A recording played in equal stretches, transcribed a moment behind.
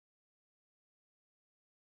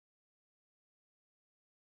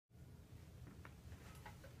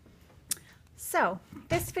So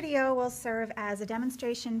this video will serve as a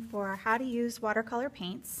demonstration for how to use watercolor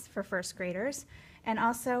paints for first graders and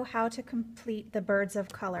also how to complete the Birds of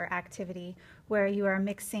Color activity where you are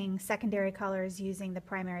mixing secondary colors using the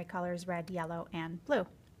primary colors red, yellow, and blue.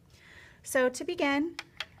 So to begin,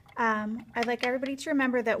 I'd like everybody to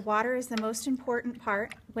remember that water is the most important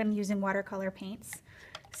part when using watercolor paints.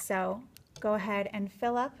 So go ahead and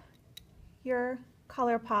fill up your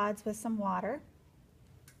color pods with some water.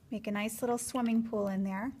 Make a nice little swimming pool in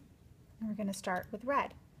there. And we're going to start with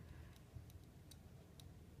red.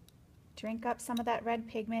 Drink up some of that red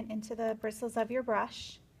pigment into the bristles of your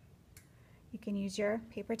brush. You can use your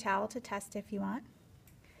paper towel to test if you want.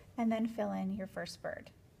 And then fill in your first bird.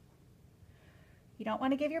 You don't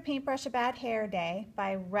want to give your paintbrush a bad hair day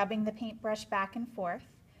by rubbing the paintbrush back and forth.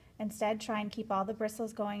 Instead, try and keep all the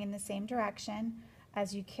bristles going in the same direction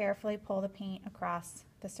as you carefully pull the paint across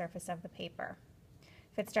the surface of the paper.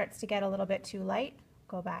 If it starts to get a little bit too light,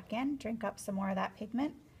 go back in, drink up some more of that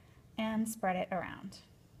pigment, and spread it around.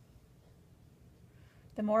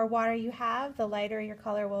 The more water you have, the lighter your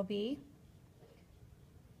color will be.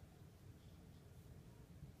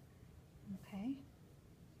 Okay.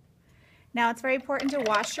 Now it's very important to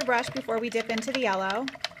wash your brush before we dip into the yellow.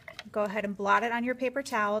 Go ahead and blot it on your paper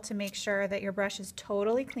towel to make sure that your brush is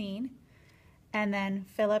totally clean. And then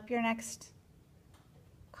fill up your next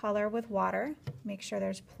color with water. Make sure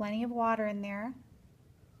there's plenty of water in there.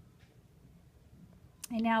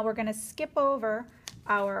 And now we're going to skip over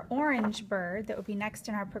our orange bird that would be next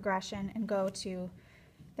in our progression and go to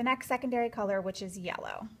the next secondary color, which is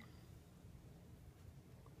yellow.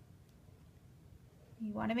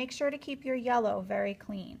 You want to make sure to keep your yellow very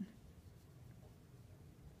clean.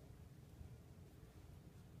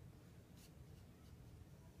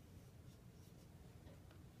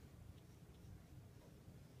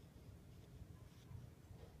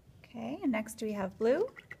 Okay, and next we have blue.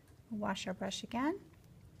 We'll wash our brush again.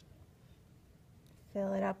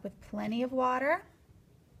 Fill it up with plenty of water.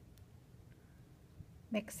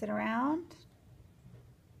 Mix it around.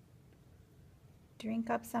 Drink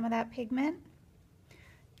up some of that pigment.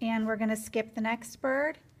 And we're going to skip the next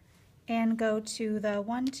bird and go to the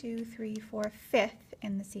 1, 2, 3, 4, 5th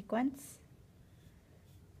in the sequence.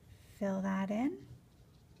 Fill that in.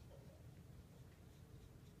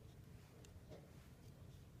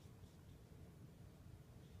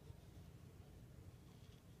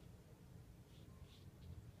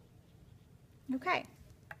 Okay,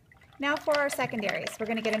 now for our secondaries. We're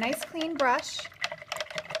going to get a nice clean brush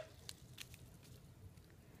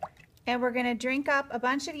and we're going to drink up a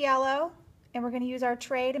bunch of yellow and we're going to use our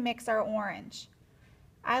tray to mix our orange.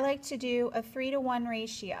 I like to do a 3-to-1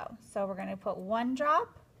 ratio. So we're going to put 1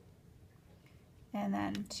 drop and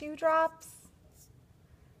then 2 drops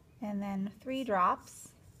and then 3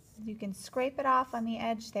 drops. You can scrape it off on the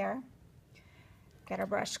edge there. Get our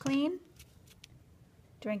brush clean.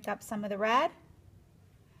 Drink up some of the red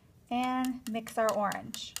and mix our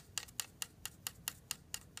orange.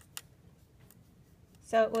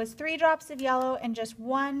 So it was 3 drops of yellow and just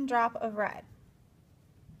 1 drop of red.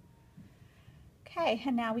 Okay,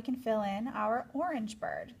 and now we can fill in our orange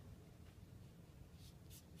bird.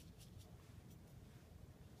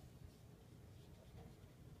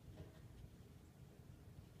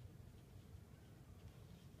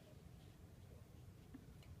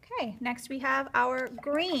 Okay, next we have our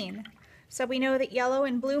green. So we know that yellow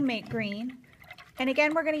and blue make green. And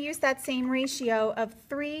again, we're going to use that same ratio of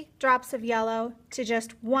 3 drops of yellow to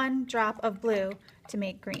just 1 drop of blue to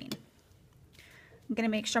make green. I'm going to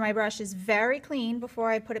make sure my brush is very clean before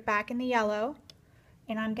I put it back in the yellow.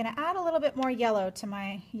 And I'm going to add a little bit more yellow to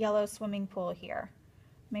my yellow swimming pool here.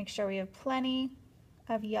 Make sure we have plenty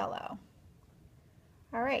of yellow.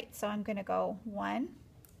 All right, so I'm going to go 1,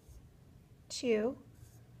 2,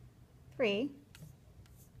 3.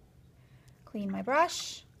 Clean my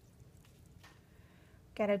brush,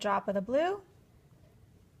 get a drop of the blue,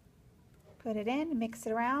 put it in, mix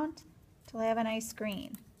it around till I have a nice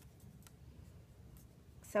green.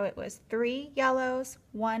 So it was 3 yellows,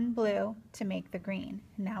 1 blue to make the green.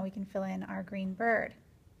 And now we can fill in our green bird.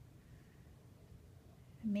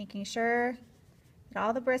 Making sure that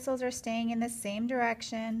all the bristles are staying in the same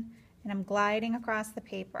direction and I'm gliding across the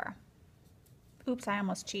paper. Oops, I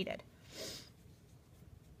almost cheated.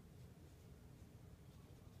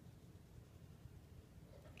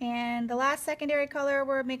 And the last secondary color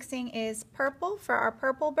we're mixing is purple for our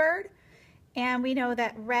purple bird. And we know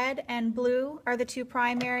that red and blue are the 2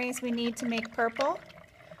 primaries we need to make purple.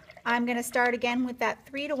 I'm going to start again with that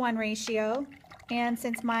 3-to-1 ratio. And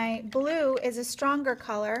since my blue is a stronger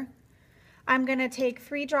color, I'm going to take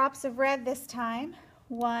 3 drops of red this time.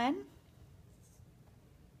 1,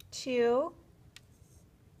 2,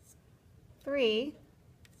 3.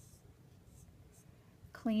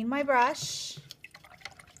 Clean my brush.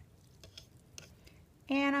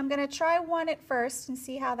 And I'm going to try one at first and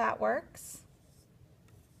see how that works.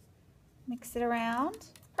 Mix it around.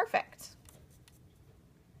 Perfect.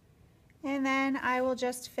 And then I will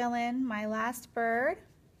just fill in my last bird.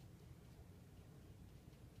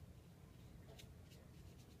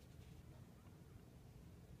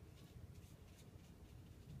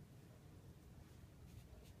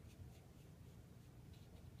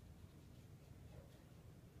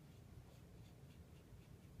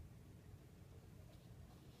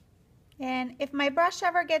 And if my brush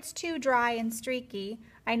ever gets too dry and streaky,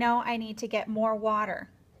 I know I need to get more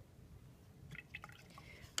water.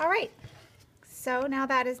 All right, so now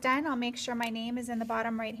that is done, I'll make sure my name is in the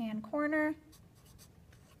bottom right-hand corner.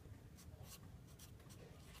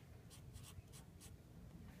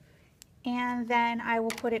 And then I will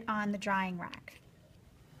put it on the drying rack.